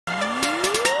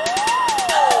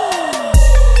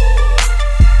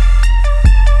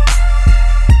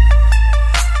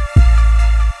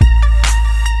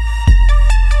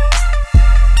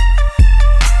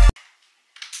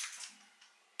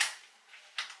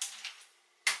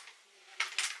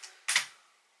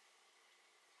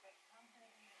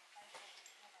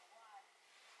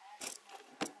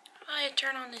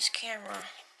turn on this camera?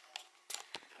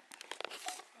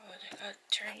 Oh, I gotta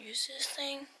use this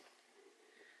thing.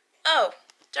 Oh,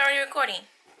 it's already recording.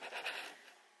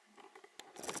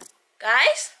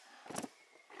 Guys?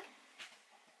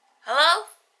 Hello?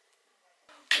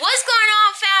 What's going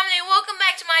on, family? Welcome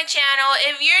back to my channel.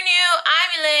 If you're new,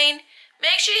 I'm Elaine.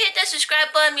 Make sure you hit that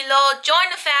subscribe button below. Join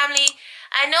the family.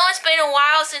 I know it's been a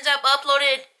while since I've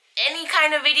uploaded any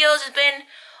kind of videos. It's been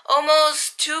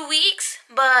almost 2 weeks,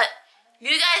 but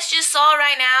you guys just saw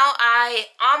right now, I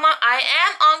am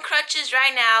on crutches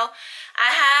right now.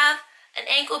 I have an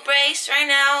ankle brace right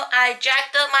now. I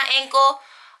jacked up my ankle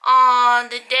on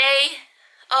the day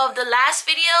of the last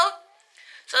video.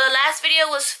 So the last video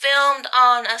was filmed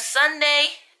on a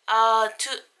Sunday,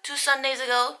 two Sundays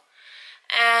ago,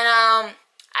 and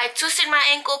I twisted my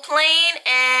ankle plain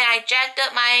and I jacked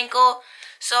up my ankle.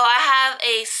 So I have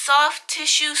a soft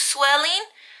tissue swelling,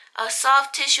 a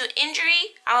soft tissue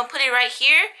injury. I'm gonna put it right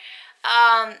here.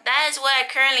 That is what I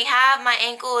currently have. My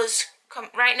ankle is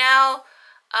right now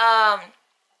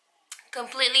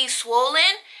completely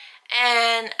swollen,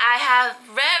 and I have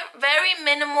very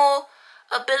minimal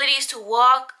abilities to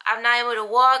walk. I'm not able to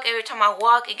walk. Every time I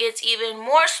walk, it gets even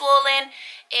more swollen.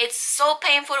 It's so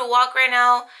painful to walk right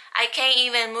now. I can't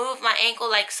even move my ankle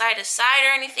like side to side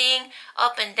or anything,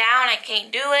 up and down. I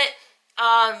can't do it.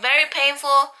 Very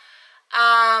painful.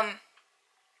 I'm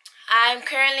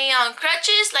currently on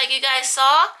crutches, like you guys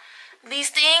saw. These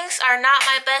things are not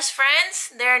my best friends.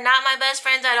 They're not my best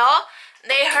friends at all.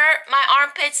 They hurt my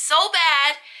armpits so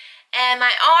bad, and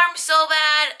my arm so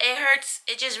bad. It hurts.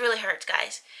 It just really hurts,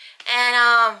 guys.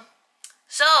 And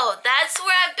so that's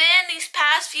where I've been these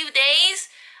past few days.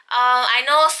 I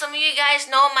know some of you guys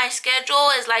know my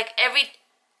schedule is like every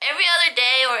other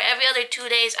day or every other 2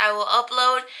 days I will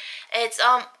upload. It's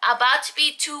about to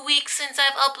be 2 weeks since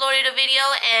I've uploaded a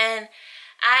video, and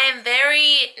I am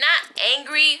very, not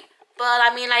angry, but I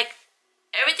mean, like,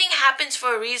 everything happens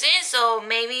for a reason. So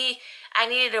maybe I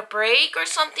needed a break or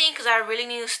something, because I really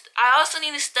need to, I also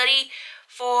need to study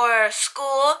for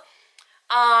school.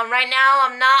 Right now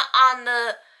I'm not on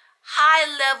the high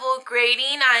level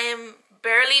grading. I am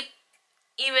barely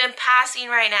even passing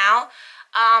right now.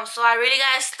 So I really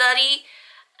gotta study,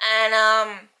 and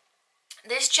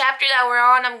this chapter that we're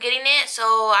on, I'm getting it,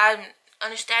 so I'm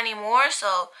understanding more.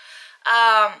 So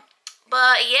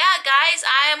but yeah, guys,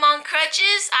 I am on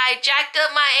crutches. I jacked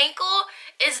up my ankle.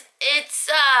 It's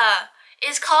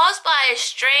caused by a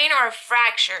strain or a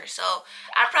fracture. So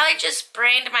I probably just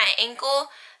sprained my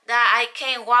ankle that I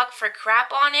can't walk for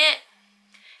crap on it,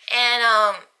 and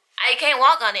I can't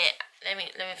walk on it. Let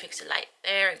me fix the light.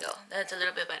 There we go. That's a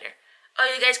little bit better. Oh,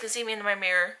 you guys can see me in my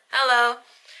mirror. Hello.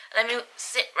 Let me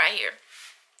sit right here.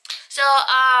 So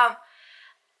I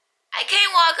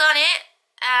can't walk on it.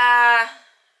 I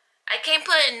can't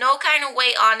put no kind of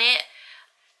weight on it.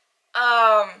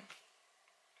 I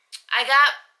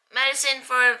got medicine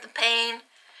for the pain,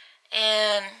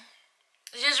 and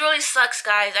it just really sucks,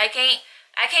 guys. I can't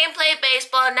play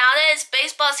baseball. Now that it's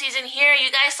baseball season here, you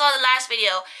guys saw the last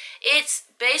video. It's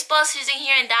baseball season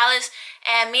here in Dallas,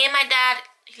 and me and my dad,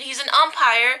 he's an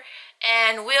umpire,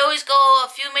 and we always go a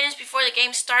few minutes before the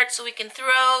game starts so we can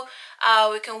throw,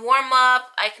 we can warm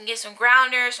up, I can get some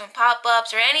grounders, some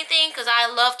pop-ups, or anything, because I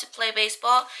love to play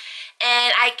baseball,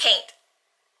 and I can't.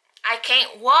 I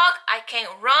can't walk, I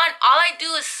can't run. All I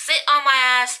do is sit on my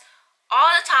ass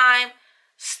all the time,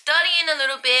 studying a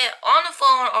little bit on the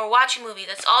phone or watching movies.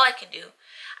 That's all I can do.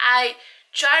 I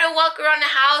try to walk around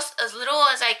the house as little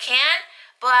as I can,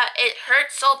 but it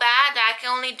hurts so bad that I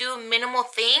can only do minimal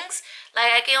things.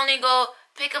 Like, I can only go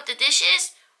pick up the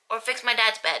dishes or fix my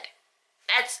dad's bed.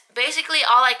 That's basically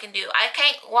all I can do. I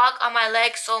can't walk on my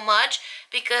legs so much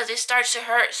because it starts to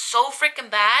hurt so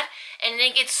freaking bad, and then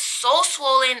it gets so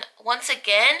swollen once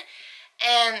again,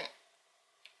 and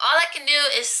all I can do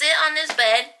is sit on this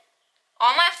bed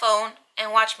on my phone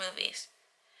and watch movies.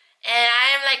 And I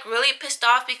am like really pissed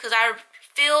off because I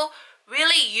feel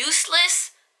really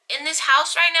useless in this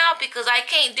house right now because I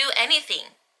can't do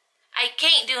anything. I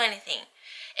can't do anything.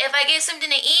 If I get something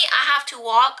to eat, I have to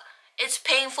walk. It's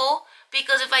painful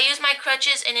because if I use my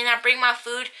crutches and then I bring my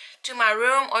food to my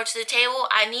room or to the table,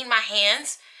 I need my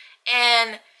hands.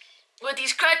 And with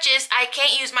these crutches, I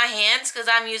can't use my hands because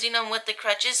I'm using them with the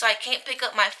crutches, so I can't pick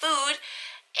up my food.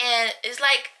 And it's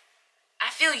like, I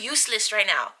feel useless right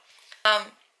now.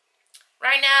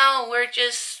 Right now, we're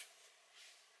just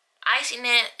icing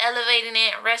it, elevating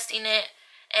it, resting it,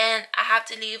 and I have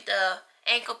to leave the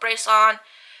ankle brace on.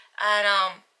 And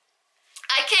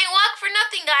I can't walk for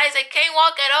nothing, guys. I can't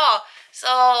walk at all.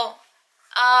 So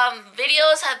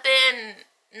videos have been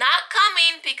not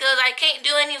coming because I can't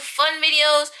do any fun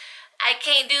videos. I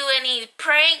can't do any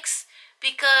pranks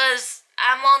because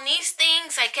I'm on these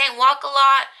things. I can't walk a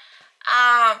lot.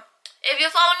 If you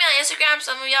follow me on Instagram,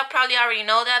 some of y'all probably already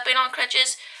know that I've been on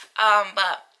crutches.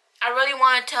 But I really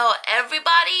want to tell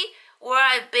everybody where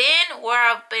I've been, where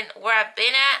I've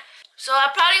been at. So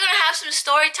I'm probably gonna have some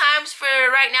story times for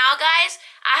right now, guys.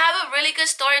 I have a really good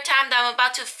story time that I'm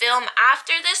about to film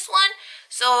after this one,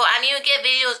 so I need to get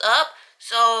videos up.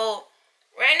 So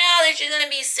right now, there's just gonna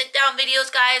be sit-down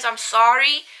videos, guys. I'm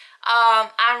sorry.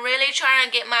 I'm really trying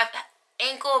to get my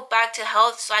ankle back to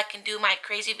health so I can do my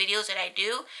crazy videos that I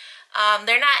do.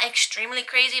 They're not extremely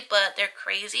crazy, but they're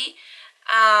crazy.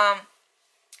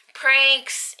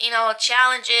 Pranks, you know,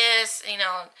 challenges, you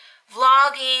know,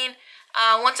 vlogging.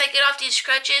 Once I get off these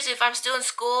crutches, if I'm still in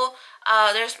school,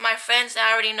 there's my friends that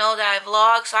I already know that I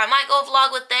vlog, so I might go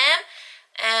vlog with them.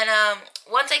 And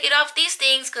once I get off these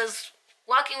things, because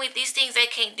walking with these things, I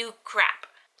can't do crap.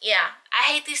 Yeah, I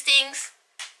hate these things,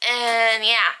 and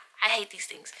yeah, I hate these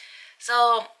things.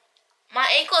 So my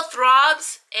ankle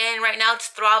throbs, and right now it's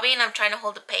throbbing. I'm trying to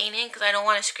hold the pain in because I don't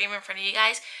want to scream in front of you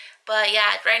guys. But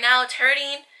yeah, right now it's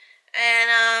hurting,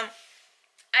 and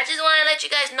I just want to let you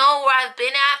guys know where I've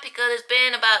been at because it's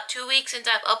been about 2 weeks since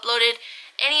I've uploaded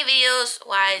any videos.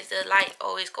 Why is the light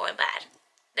always going bad?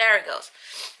 There it goes.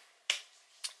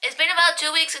 It's been about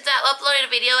 2 weeks since I've uploaded a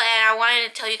video, and I wanted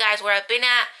to tell you guys where I've been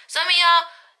at. Some of y'all,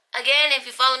 again, if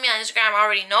you follow me on Instagram,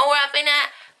 already know where I've been at.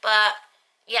 But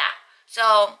yeah,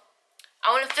 so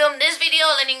I want to film this video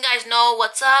letting you guys know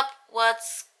what's up,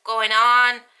 what's going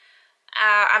on.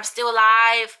 I'm still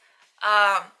alive.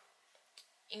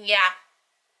 Yeah.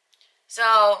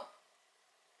 So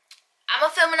I'm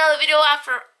gonna film another video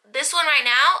after this one right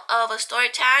now of a story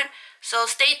time. So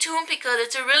stay tuned because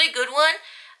it's a really good one.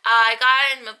 I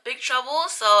got in big trouble,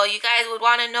 so you guys would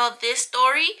want to know this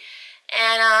story.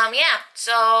 And yeah,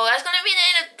 so that's gonna be the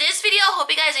end of this video. Hope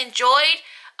you guys enjoyed.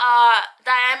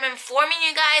 That I'm informing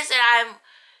you guys that I'm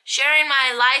sharing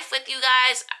my life with you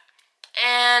guys.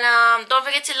 And don't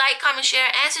forget to like, comment,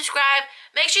 share, and subscribe.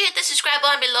 Make sure you hit the subscribe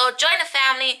button below. Join the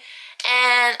family.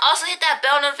 And also hit that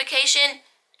bell notification.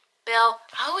 Bell.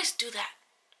 I always do that.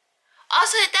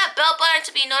 Also hit that bell button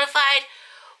to be notified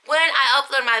when I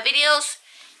upload my videos.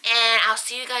 And I'll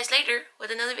see you guys later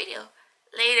with another video.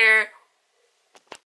 Later.